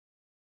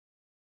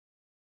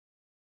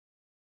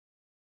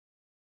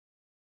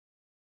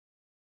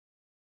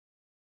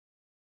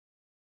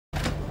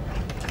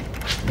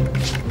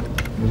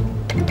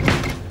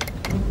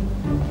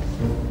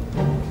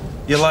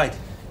You're late.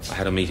 I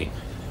had a meeting.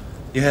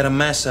 You had a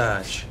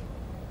massage.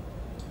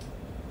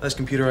 Those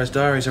computerized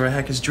diaries are a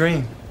hacker's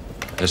dream.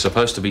 They're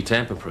supposed to be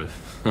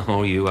tamper-proof.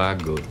 Oh, you are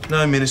good.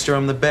 No, Minister,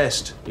 I'm the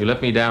best. You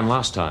let me down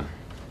last time.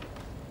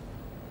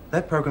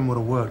 That program would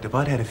have worked if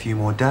I'd had a few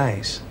more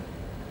days.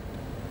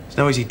 It's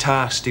no easy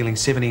task stealing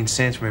 17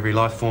 cents from every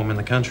life form in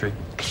the country.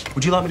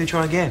 Would you like me to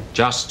try again?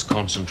 Just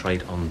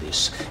concentrate on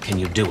this. Can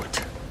you do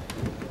it?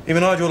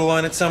 Even I draw the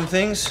line at some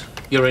things.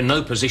 You're in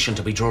no position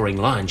to be drawing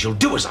lines. You'll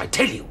do as I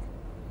tell you.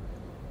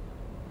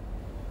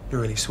 You're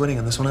really sweating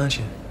on this one, aren't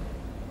you?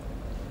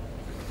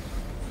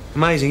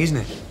 Amazing, isn't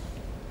it?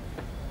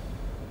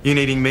 You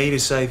needing me to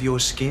save your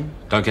skin?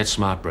 Don't get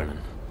smart, Brennan.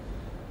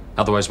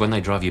 Otherwise, when they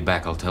drive you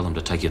back, I'll tell them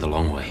to take you the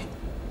long way.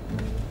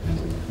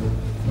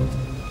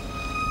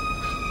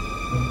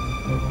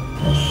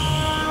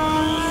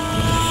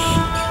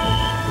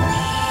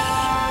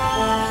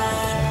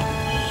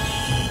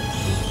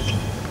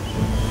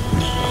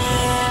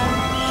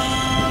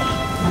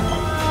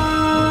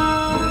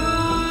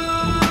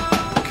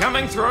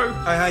 Coming through.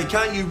 Hey,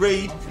 can't you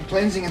read? For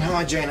cleansing and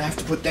hygiene, I have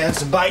to put down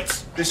some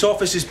baits. This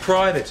office is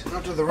private.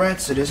 Not to the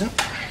rats, it isn't.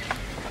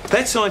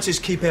 That sign says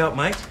keep out,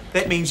 mate.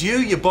 That means you,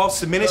 your boss,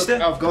 the minister...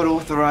 Look, I've got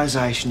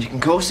authorisation. You can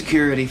call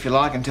security if you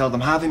like and tell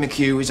them Harvey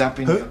McHugh is up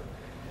in... Who?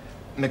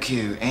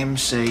 McHugh.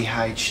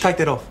 M-C-H... Take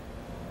that off.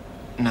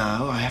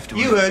 No, I have to...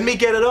 You heard me,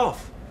 get it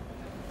off.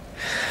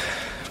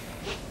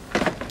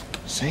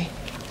 See?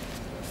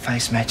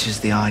 Face matches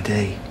the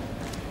ID.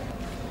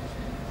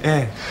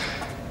 Yeah.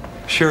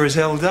 Sure as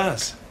hell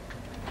does.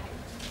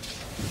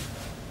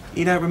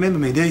 You don't remember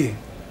me, do you?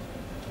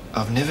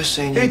 I've never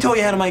seen you... Who taught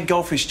you how to make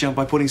goldfish jump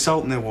by putting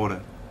salt in their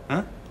water?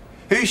 Huh?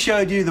 Who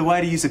showed you the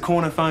way to use a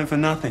corner phone for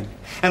nothing?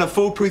 And a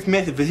foolproof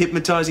method for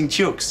hypnotising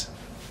chooks?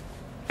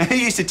 And who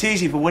used to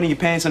tease you for wetting your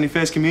pants on your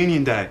first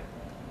communion day?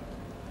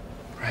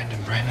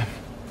 Brandon Brennan.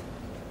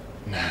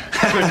 No.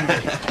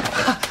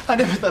 I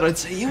never thought I'd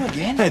see you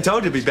again. I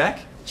told you to be back.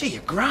 Gee,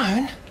 you've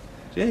grown.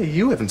 Yeah,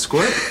 you haven't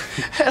squirted.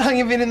 How long have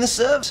you been in the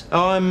service?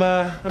 Oh,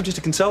 I'm just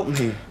a consultant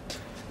here.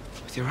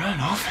 With your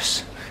own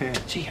office? Yeah.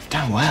 Gee, you've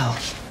done well.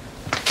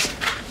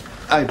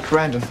 Hey,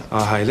 Brandon.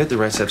 Oh, hey, let the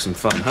rats have some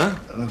fun, huh?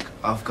 Look,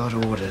 I've got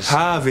orders.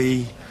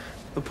 Harvey.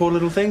 The poor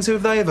little things, who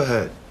have they ever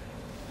hurt?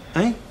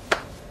 Eh?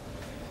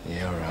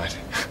 Yeah, all right.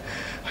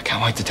 I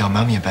can't wait to tell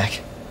Mum you're back.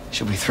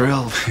 She'll be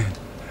thrilled.